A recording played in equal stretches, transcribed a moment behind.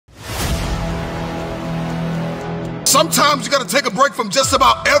Sometimes you gotta take a break from just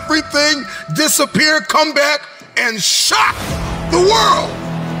about everything, disappear, come back, and shock the world.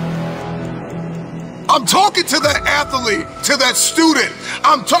 I'm talking to that athlete, to that student.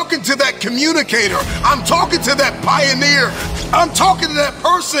 I'm talking to that communicator. I'm talking to that pioneer. I'm talking to that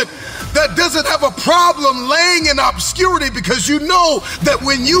person that doesn't have a problem laying in obscurity, because you know that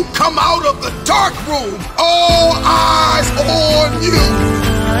when you come out of the dark room, all eyes on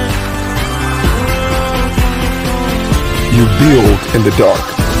you. You build in the dark,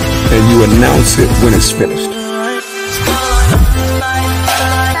 and you announce it when it's finished.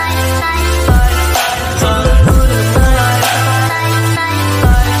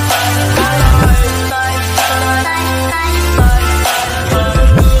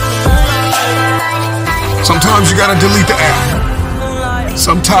 Sometimes you gotta delete the app.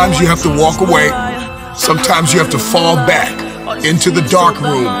 Sometimes you have to walk away. Sometimes you have to fall back into the dark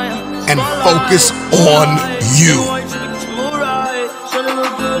room and focus on you.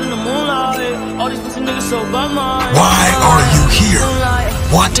 Why are you here?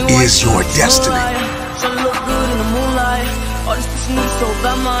 What is your destiny?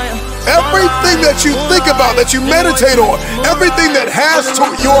 Everything that you think about, that you meditate on, everything that has to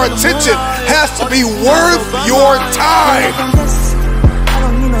your attention has to be worth your time.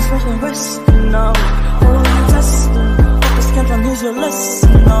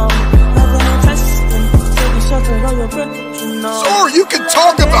 Sure, you can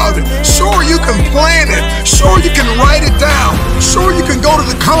talk about it. Sure, you can plan it. Sure, you can write it down. Sure, you can go to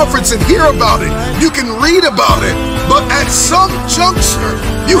the conference and hear about it. You can read about it. But at some juncture,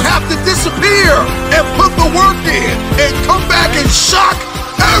 you have to disappear and put the work in and come back and shock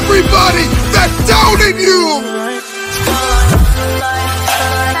everybody that doubted you.